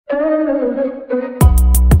What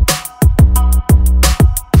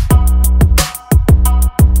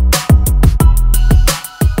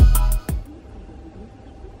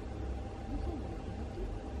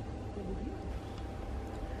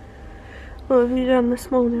have you done this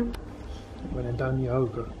morning? Went and done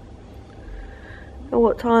yoga. At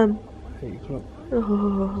what time? 8 o'clock.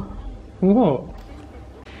 Oh. What?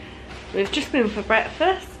 We've just been for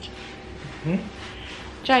breakfast. Hmm?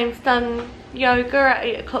 James done yoga at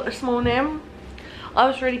 8 o'clock this morning. I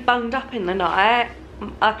was really bunged up in the night.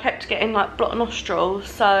 I kept getting like blocked nostrils,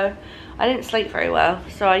 so I didn't sleep very well.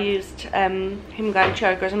 So I used him going to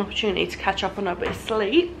yoga as an opportunity to catch up on a bit of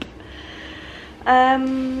sleep.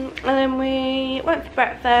 And then we went for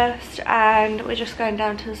breakfast and we're just going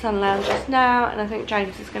down to the sun lounge just now, and I think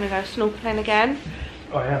James is going to go snorkeling again.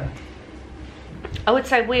 I am. I would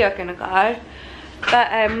say we are going to go,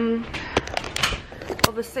 but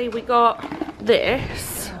obviously we got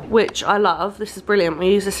this, which I love. This is brilliant.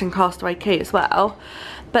 We use this in Castaway Key as well,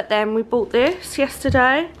 but then we bought this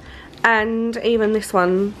yesterday, and even this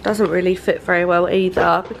one doesn't really fit very well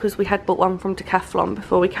either, because we had bought one from Decathlon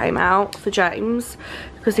before we came out for James,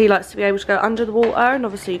 because he likes to be able to go under the water, and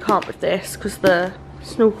obviously you can't with this because the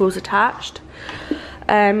snorkel's attached.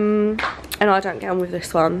 And I don't get on with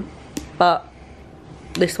this one, but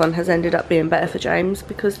this one has ended up being better for James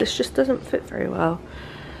because this just doesn't fit very well.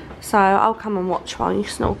 So I'll come and watch while you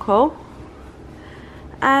snorkel,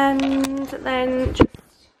 and then just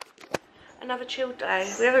another chilled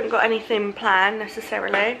day. We haven't got anything planned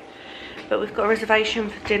necessarily, but we've got a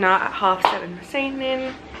reservation for dinner at 7:30 this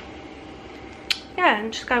evening. Yeah,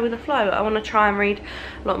 and just go with the flow. I want to try and read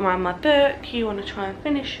a lot more on my book. You want to try and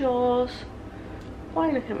finish yours. Why are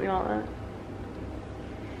you looking at me like that?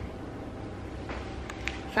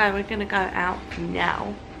 So we're going to go out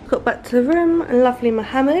now. Got back to the room, and lovely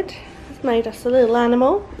Mohammed has made us a little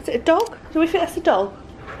animal. Is it a dog? Do we think that's a dog?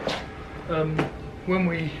 When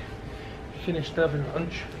we finished having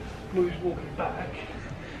lunch, we was walking back.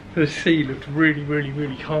 The sea looked really, really,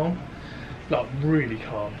 really calm. Like, really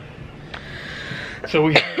calm. So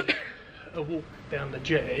we had a walk down the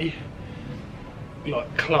jetty,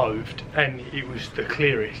 like clothed, and it was the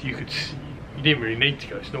clearest. You could see, you didn't really need to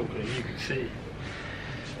go snorkeling, you could see.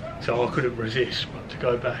 So I couldn't resist but to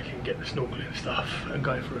go back and get the snorkeling stuff and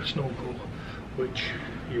go for a snorkel, which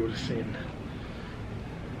you would have seen.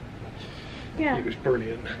 Yeah. It was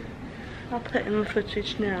brilliant. I'll put in the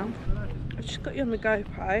footage now. I've just got you on the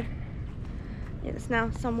GoPro. It's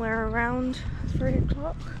now somewhere around 3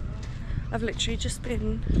 o'clock. I've literally just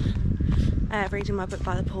been reading my book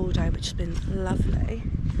by the pool day, which has been lovely.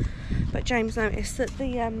 But James noticed that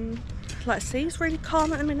the sea's really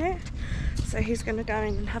calm at the minute, so he's going to go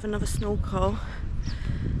in and have another snorkel.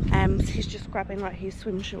 He's just grabbing like his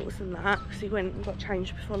swim shorts and that, because he went and got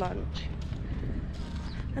changed before lunch.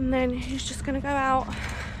 And then he's just going to go out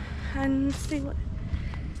and see what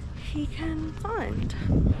he can find.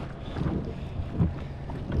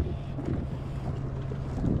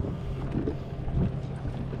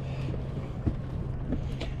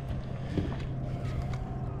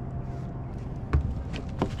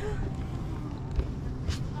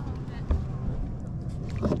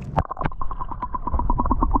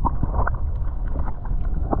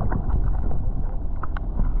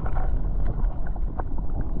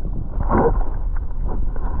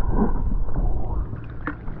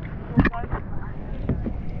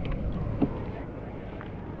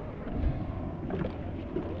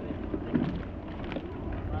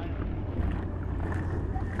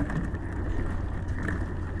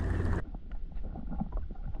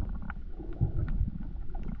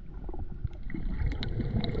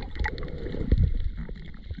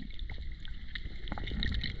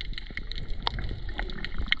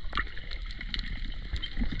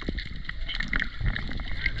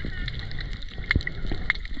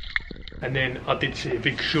 And then I did see a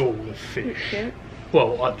big shoal of fish.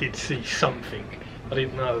 Well, I did see something. I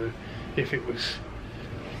didn't know if it was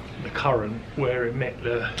the current where it met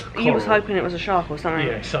the coral. You was hoping it was a shark or something?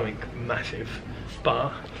 Yeah, something massive.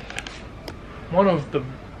 But one of the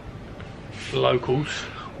locals,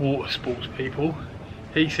 water sports people,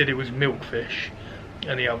 he said it was milkfish,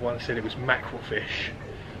 and the other one said it was mackerel fish.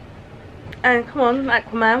 And come on,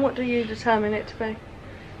 Aquaman, what do you determine it to be?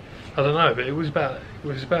 I don't know, but it was about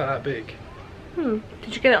that big.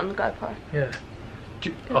 Did you get it on the GoPro? Yeah.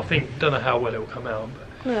 I think, don't know how well it will come out,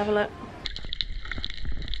 but We'll have a look.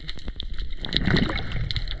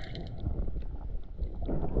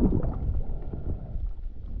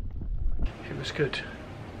 it was good.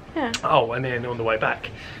 Yeah. Oh, and then on the way back,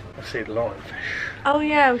 I see the lionfish. Oh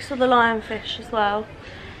yeah, we saw the lionfish as well.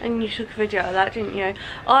 And you took a video of that, didn't you?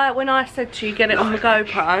 When I said to you get it on the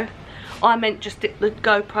GoPro, I meant just dip the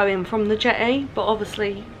GoPro in from the jetty, but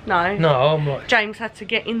obviously no. No, I'm like... James had to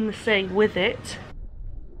get in the sea with it.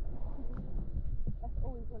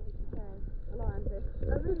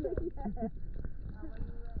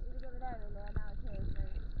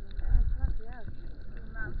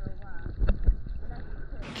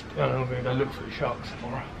 I'm going to go look for the sharks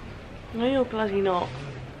tomorrow. No, you're bloody not.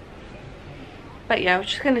 But yeah, we're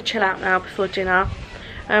just going to chill out now before dinner.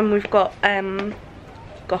 We've got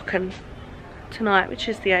Gokken tonight, which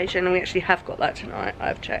is the Asian, and we actually have got that tonight,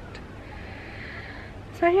 I've checked.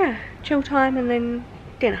 So yeah, chill time and then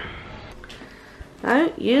dinner.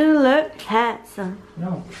 Don't you look handsome?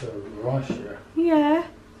 No, so rice, yeah. Yeah.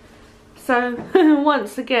 So,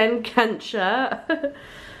 once again, Gant shirt.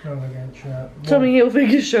 Another Gant shirt. Tommy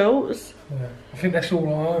Hilfiger shorts. Yeah. I think that's all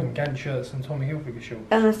I own, Gant shirts and Tommy Hilfiger shorts.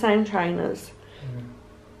 And the same trainers.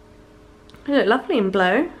 They look lovely in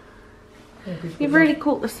blue. Yeah, You've really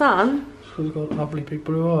caught the sun. Because we've got lovely big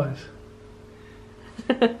blue eyes.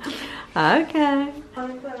 Okay.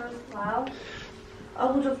 Well, I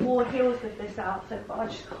would have worn heels with this outfit, but I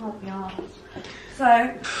just can't be arsed.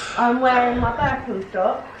 So, I'm wearing my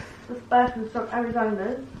Birkenstocks. This Birkenstock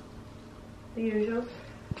Arizonas. The usual.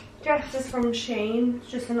 Dress is from Shein. It's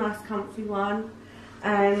just a nice comfy one.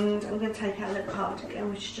 And I'm going to take out a little cardigan,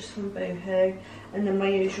 which is just from Boohoo. And then my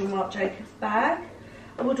usual Marc Jacobs bag.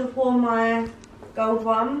 I would have worn my gold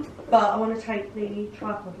one, but I want to take the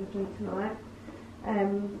tripod with me tonight.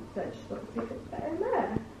 So it's just obviously fits better in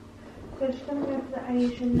there. So I'm just going to go for the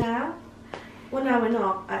Asian now. Well, no, we're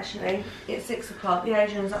not actually. It's 6 o'clock. The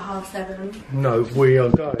Asian's at 7:30. No, we are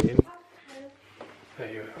going.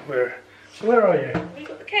 There you are. Where are you? Have you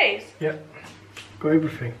got the keys? Yep. Got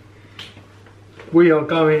everything. We are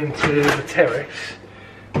going to the terrace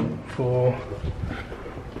for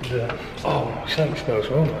the... Oh, something smells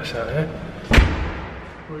well nice out there.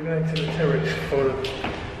 We're going to the terrace for the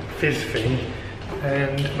fizz thing,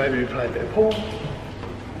 and maybe we play a bit of pool.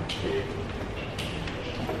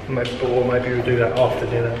 Or maybe we'll do that after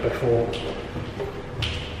dinner before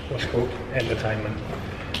what's called entertainment,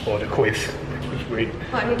 or the quiz.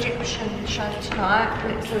 Got an Egyptian show tonight,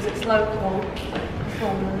 and it says it's local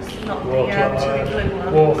performers, not Walk the like, blue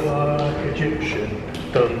ones. walk like Egyptian.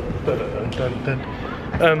 Dun dun dun dun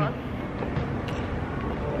dun.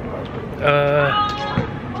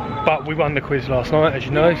 But we won the quiz last night, as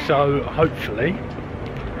you know, so hopefully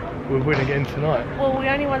we'll win again tonight. Well, we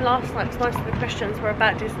only won last night because most of the questions were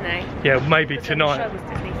about Disney. Yeah, maybe But tonight. the show was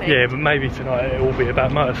Disney themed. Yeah, but maybe tonight it will be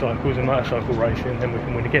about motorcycles and motorcycle racing, and then we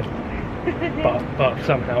can win again. but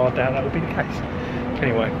somehow I doubt that will be the case.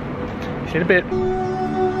 Anyway, see you in a bit.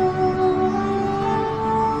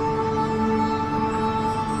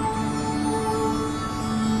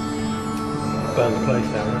 Burn the place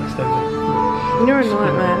down, instead. You're a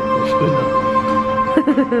nightmare. It's good enough.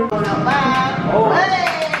 Oh.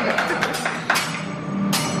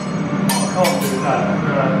 I can't do that.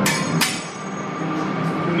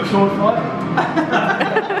 In the sword fight?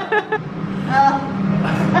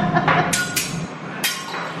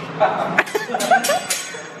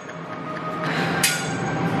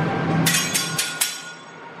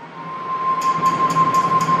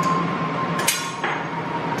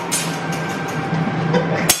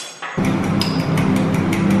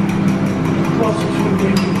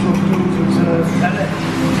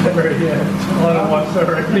 Yeah, I don't want to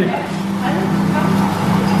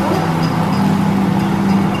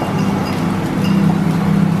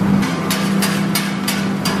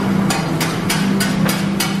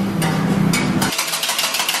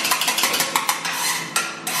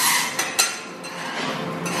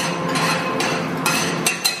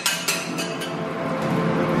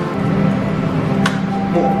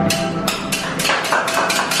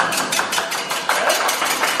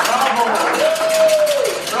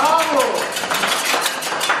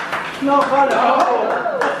No, vale.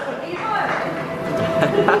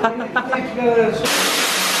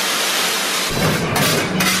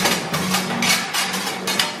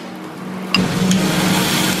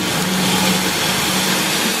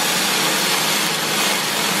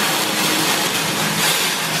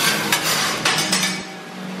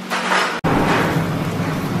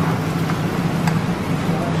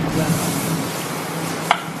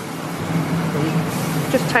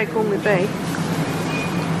 Just take all my beef.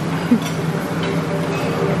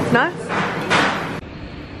 No?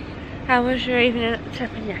 How was your evening at the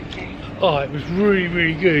Teppanyaki? Oh, it was really,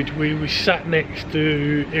 really good. We sat next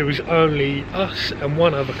to, it was only us and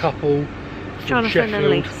one other couple from Jonathan Sheffield. and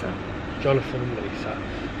Lisa. Jonathan and Lisa.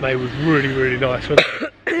 They was really, really nice. Wasn't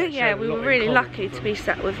it? yeah, we were really lucky to be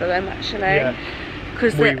sat with them actually. Yeah.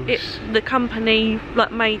 Because the company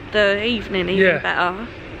like made the evening even better.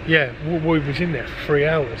 Yeah, we was in there for 3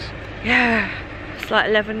 hours. Yeah, it's like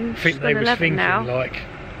 11. I think they was thinking now. like,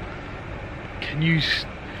 can you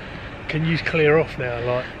clear off now?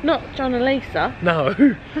 Like, not John and Lisa. No,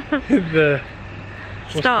 the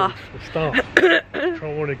staff. The staff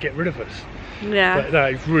trying want to get rid of us. Yeah. But no,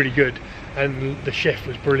 it's really good, and the chef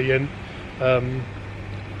was brilliant.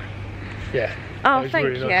 Yeah. Oh,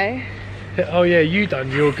 thank you. Nice. Oh yeah, you done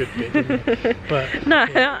your good bit, didn't you? But no,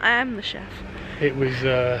 yeah. I am the chef. It was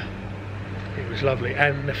lovely,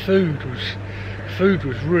 and the food was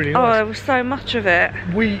really nice. Oh, there was so much of it.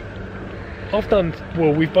 We've both done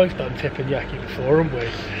teppanyaki before, haven't we?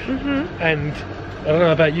 And I don't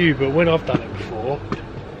know about you, but when I've done it before,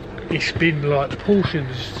 it's been like the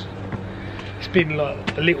portions. It's been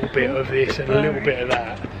like a little bit of this and a little bit of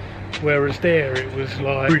that. Whereas there, it was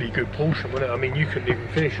like a really good portion, wasn't it? I mean, you couldn't even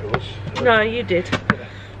finish yours. So. No, you did. Yeah.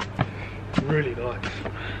 Really nice.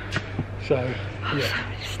 So,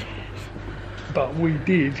 yeah. But we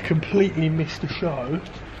did completely miss the show.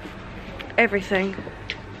 Everything.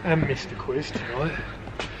 And miss the quiz tonight.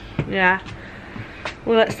 Yeah.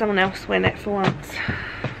 We'll let someone else win it for once.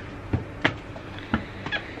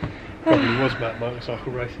 Probably was about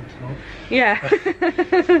motorcycle racing tonight. Yeah.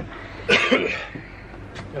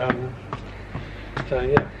 So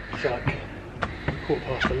yeah, it's like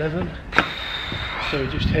 11:15. So we're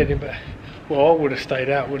just heading back. Well, I would have stayed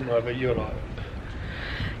out, wouldn't I? But you're like...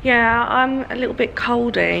 Yeah, I'm a little bit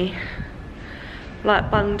coldy. Like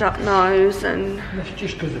bunged up nose, and... That's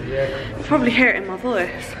just because of the air. Probably hear it in my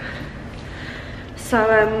voice.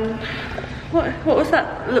 So, what was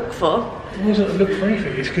that look for? It wasn't a look for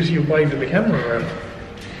anything, it's because you're waving the camera around.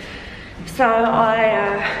 So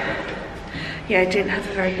I didn't have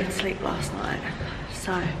a very good sleep last night.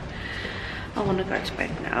 So I want to go to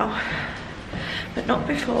bed now. But not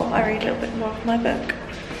before I read a little bit more of my book.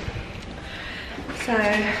 So,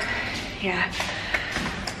 yeah.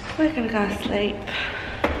 We're going to go to sleep.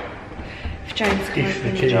 If James can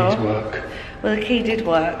open the door. Work. Well, the key did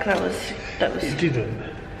work. That was. It didn't.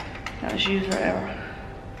 That was user error.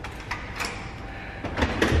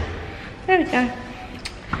 There we go.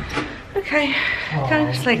 Okay, going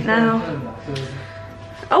to sleep now.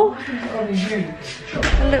 Oh,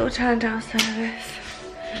 a little turn down service.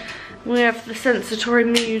 We have the Sensatori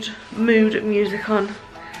mood music on.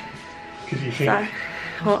 Because you think. So,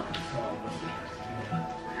 what?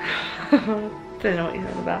 Don't know what you're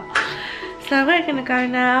on about. So we're gonna go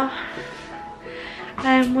now,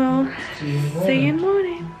 and we'll see you in the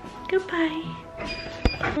morning. Goodbye.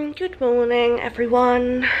 Good morning,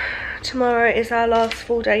 everyone. Tomorrow is our last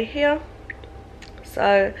full day here.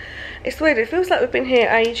 So it's weird. It feels like we've been here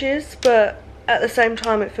ages, but at the same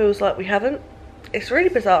time, it feels like we haven't. It's really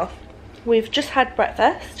bizarre. We've just had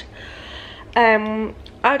breakfast.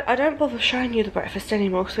 I don't bother showing you the breakfast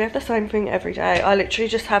anymore because we have the same thing every day. I literally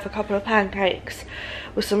just have a couple of pancakes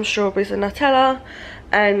with some strawberries and Nutella,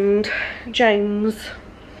 and James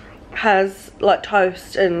has like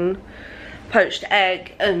toast and poached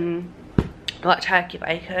egg and like turkey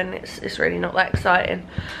bacon. It's really not that exciting.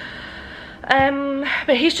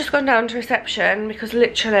 But he's just gone down to reception because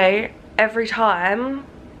literally every time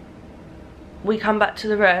we come back to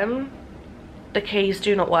the room, the keys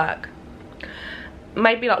do not work.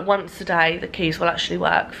 Maybe like once a day the keys will actually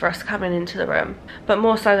work for us coming into the room, but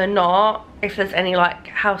more so than not, if there's any like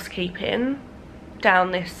housekeeping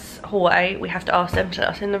down this hallway, we have to ask them to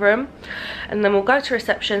let us in the room, and then we'll go to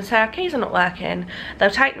reception, say our keys are not working, they'll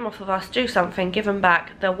take them off of us, do something, give them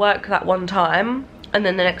back, they'll work that one time, and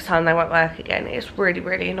then the next time they won't work again. It's really,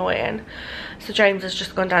 really annoying. So James has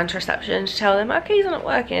just gone down to reception to tell them our keys are not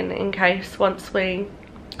working, in case once we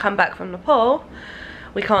come back from the pool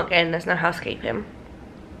we can't get in, there's no housekeeping.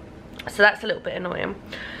 So that's a little bit annoying.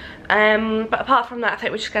 But apart from that, I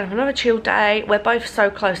think we're just going to have another chill day. We're both so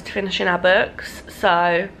close to finishing our books,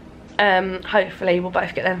 so hopefully we'll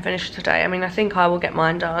both get them finished today. I mean, I think I will get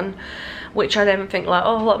mine done, which I then think like,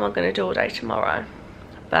 oh, what am I going to do all day tomorrow?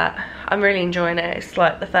 But I'm really enjoying it. It's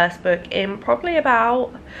like the first book in probably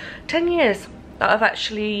about 10 years that I've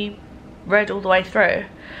actually read all the way through.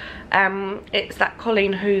 It's that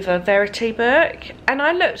Colleen Hoover Verity book, and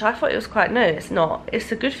I thought it was quite new. It's not.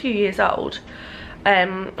 It's a good few years old.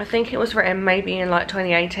 I think it was written maybe in like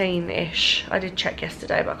 2018-ish. I did check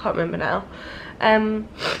yesterday, but I can't remember now.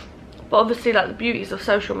 But obviously, like the beauties of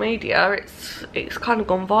social media, it's kind of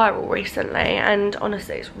gone viral recently, and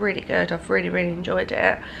honestly it's really good. I've really, really enjoyed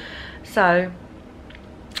it. So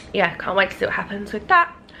yeah, can't wait to see what happens with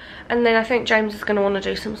that. And then I think James is going to want to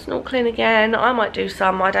do some snorkeling again. I might do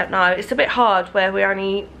some, I don't know. It's a bit hard where we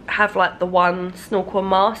only have like the one snorkel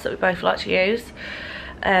mask that we both like to use.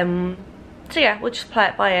 So yeah, we'll just play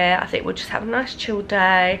it by ear. I think we'll just have a nice chill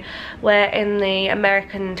day. We're in the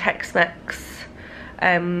American Tex-Mex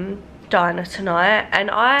diner tonight, and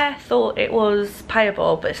I thought it was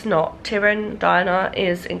payable, but it's not. Tyrion Diner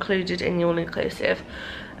is included in the all-inclusive.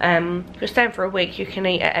 If you're staying for a week, you can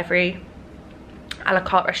eat at every a la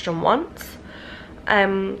carte restaurant once,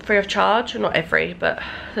 free of charge. Not every, but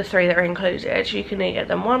the 3 that are included, you can eat at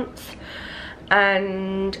them once.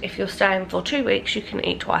 And if you're staying for 2 weeks, you can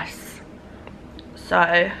eat twice.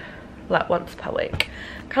 So, like once per week.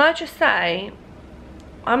 Can I just say,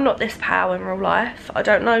 I'm not this pale in real life. I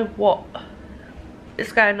don't know what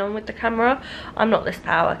is going on with the camera. I'm not this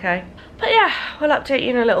pale, okay? But yeah, we'll update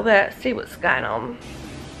you in a little bit, see what's going on.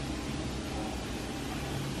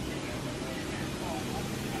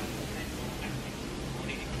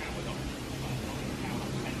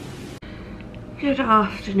 Good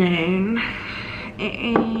afternoon.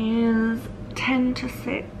 It is 10 to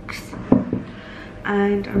 6.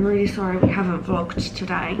 And I'm really sorry we haven't vlogged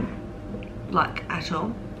today, like at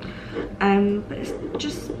all. But it's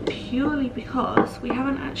just purely because we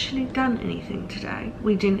haven't actually done anything today.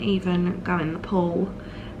 We didn't even go in the pool.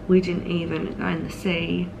 We didn't even go in the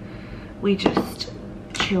sea. We just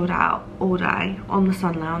chilled out all day on the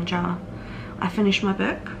sun lounger. I finished my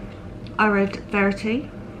book. I read Verity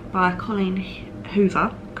by Colleen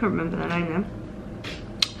Hoover. Couldn't remember the name then.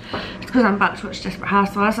 It's because I'm about to watch Desperate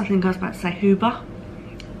Housewives. I think I was about to say Hoover.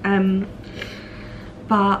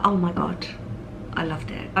 But oh my god, I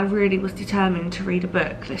loved it. I really was determined to read a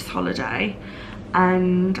book this holiday,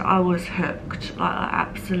 and I was hooked. Like, I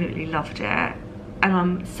absolutely loved it. And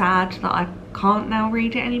I'm sad that I can't now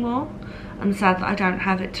read it anymore. I'm sad that I don't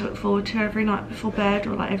have it to look forward to every night before bed,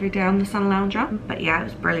 or like every day on the sun lounger. But yeah, it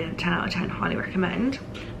was brilliant. 10 out of 10, highly recommend.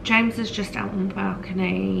 James is just out on the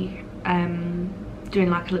balcony doing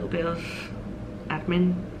like a little bit of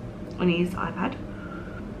admin on his iPad.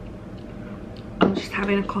 I'm just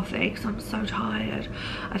having a coffee because I'm so tired.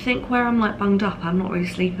 I think where I'm like bunged up, I'm not really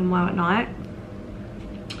sleeping well at night.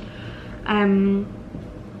 And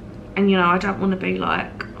you know, I don't want to be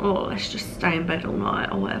like, oh, let's just stay in bed all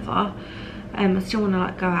night or whatever. I still want to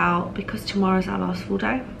like go out because tomorrow's our last full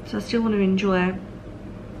day. So I still want to enjoy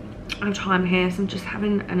our time here. So I'm just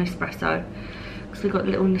having an espresso because we've got a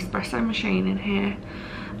little Nespresso machine in here.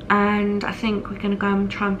 And I think we're going to go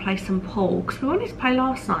and try and play some pool because we wanted to play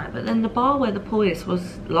last night, but then the bar where the pool is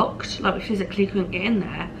was locked. Like, we physically couldn't get in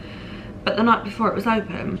there, but the night before it was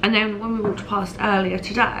open. And then when we walked past earlier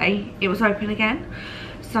today, it was open again.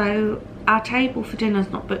 So our table for dinner's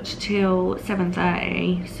not booked till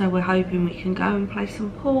 7:30, so we're hoping we can go and play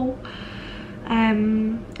some pool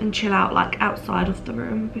and chill out like outside of the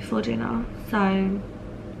room before dinner. So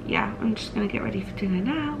yeah, I'm just going to get ready for dinner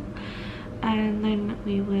now, and then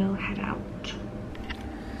we will head out.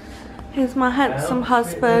 Here's my handsome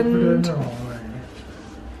husband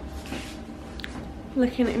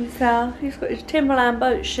looking at himself. He's got his Timberland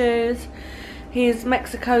boat shoes, his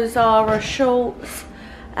Mexico Zara shorts,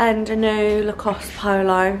 and a new Lacoste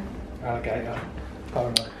polo. Alligator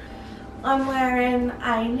polo. I'm wearing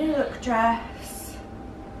a lilac dress,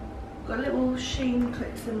 got little sheen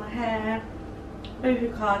clips in my hair,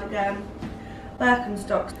 boohoo cardigan,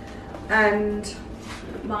 Birkenstocks, and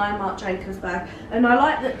my Marc Jacobs bag. And I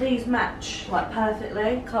like that these match like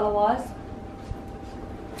perfectly colour wise.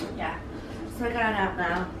 Yeah, so we're going out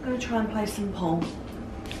now. I'm going to try and play some pool.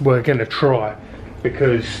 We're going to try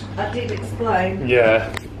because I did explain.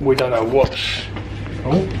 Yeah, we don't know what's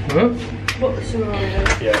What the scenario?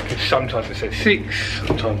 Yeah, because sometimes it says 6,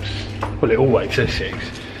 sometimes, well, it always says 6,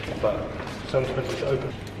 but sometimes it's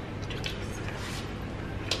open.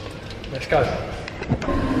 Let's go.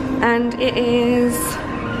 And it is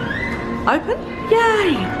open.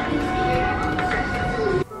 Yay!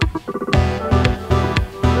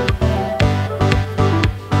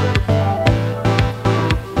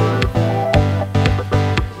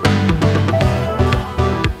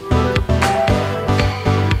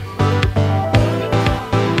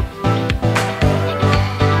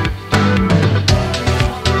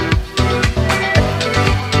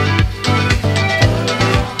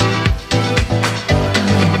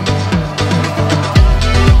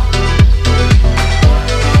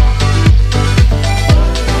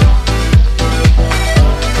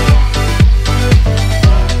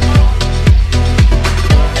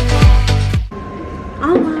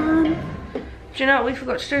 Do you know what we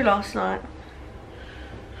forgot to do last night?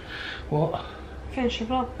 What? Finish the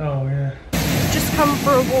vlog. Oh yeah. Just come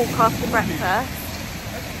for a walk after breakfast.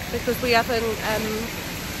 because we haven't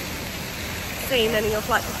seen any of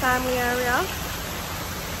like the family area.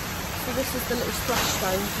 So this is the little splash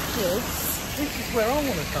zone for kids. This is where I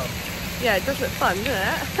want to come. Yeah, it does look fun, doesn't it?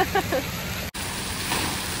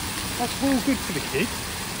 That's all good for the kids,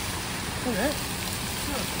 isn't it?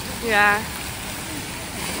 Yeah.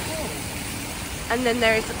 And then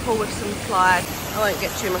there is a pool with some slides. I won't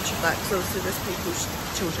get too much of that because obviously there's people's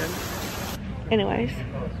children. Anyways,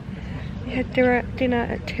 we had dinner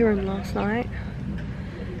at Tirham last night,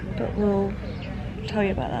 but we'll tell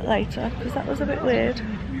you about that later because that was a bit weird.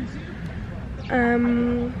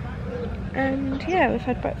 And yeah, we've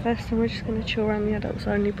had breakfast and we're just going to chill around the adults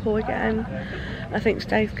only pool again. I think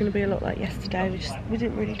today's going to be a lot like yesterday. We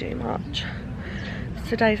didn't really do much.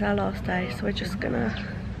 Today's our last day, so we're just going to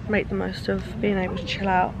make the most of being able to chill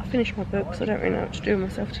out. I finished my book, so I don't really know what to do with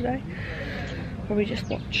myself today. Probably just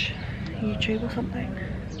watch YouTube or something.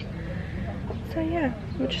 So yeah,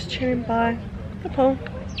 we're just chilling by the pool.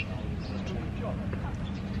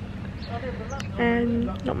 And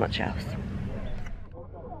not much else.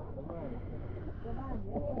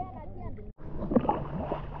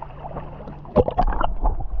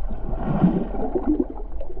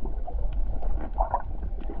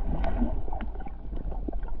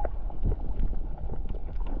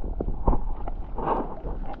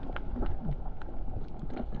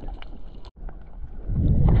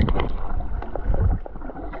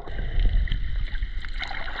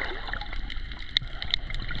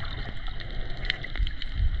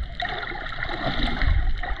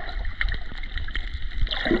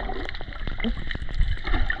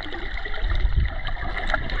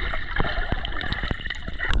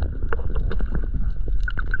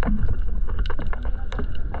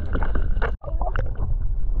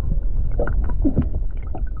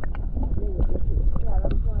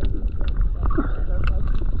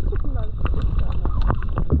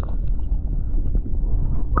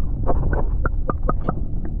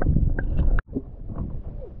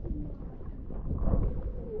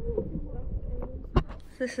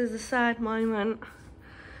 This is a sad moment.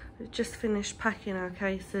 We've just finished packing our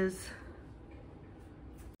cases.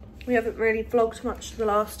 We haven't really vlogged much the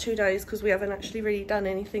last 2 days because we haven't actually really done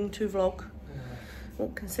anything to vlog. Well,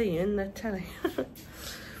 can see you in the telly.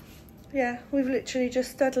 Yeah, we've literally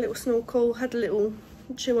just had a little snorkel, had a little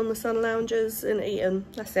chill on the sun lounges and eaten.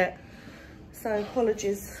 That's it. So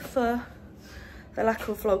apologies for the lack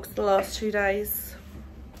of vlogs the last 2 days.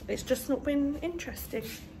 It's just not been interesting.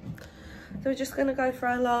 So we're just going to go for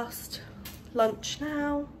our last lunch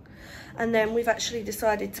now, and then we've actually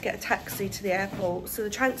decided to get a taxi to the airport. So the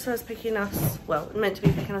transfer's picking us, well, meant to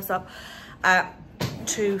be picking us up at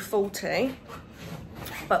 2:40,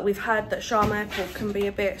 but we've heard that Sharm Airport can be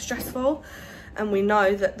a bit stressful, and we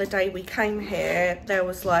know that the day we came here there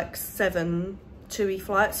was like 7 TUI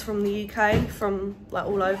flights from the UK, from like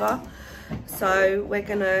all over. So we're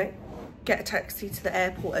gonna get a taxi to the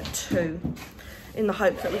airport at 2, in the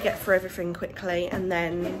hope that we get through everything quickly and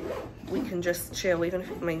then we can just chill, even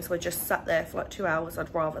if it means we're just sat there for like 2 hours.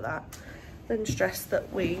 I'd rather that than stress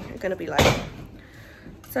that we are going to be late.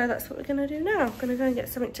 So that's what we're going to do now. I'm going to go and get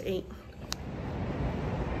something to eat.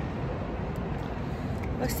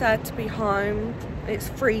 We're sad to be home. It's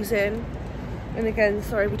freezing. And again,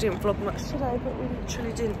 sorry we didn't vlog much today, but we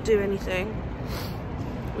literally didn't do anything.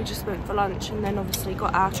 We just went for lunch and then obviously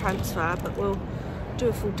got our transfer, but we'll do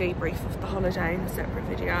a full debrief of the holiday in a separate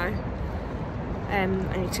video.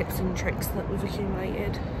 Any tips and tricks that we've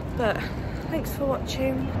accumulated. But thanks for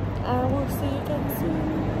watching. We'll see you again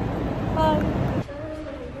soon. Bye.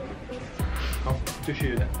 Oh, just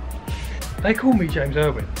you then. They call me James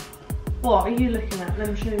Irwin. What are you looking at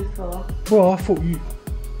them shoes for? Well, I thought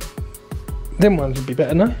them ones would be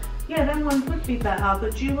better, no? Yeah, them ones would be better,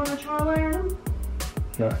 but do you want to try wearing them?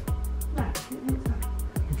 No. No, I don't think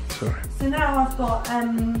so. Sorry. So now I've got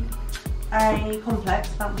a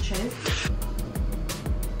complex about my shoes.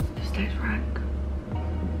 Just stays rank.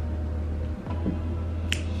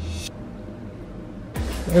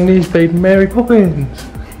 And these be Mary Poppins.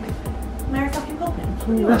 Mary fucking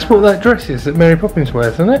Poppins? That's what that dress is that Mary Poppins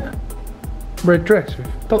wears, isn't it? Red dress with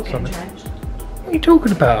dots on it. Changed. What are you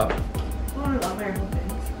talking about? I look like Mary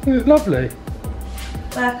Poppins. You look lovely.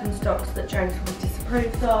 Birkenstocks that James would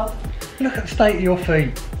disapprove of. Look at the state of your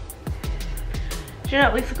feet. Do you know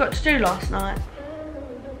what we forgot to do last night?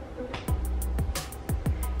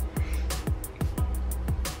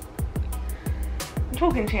 I'm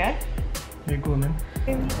talking to you. Yeah, go on then.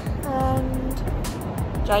 And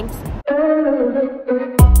James.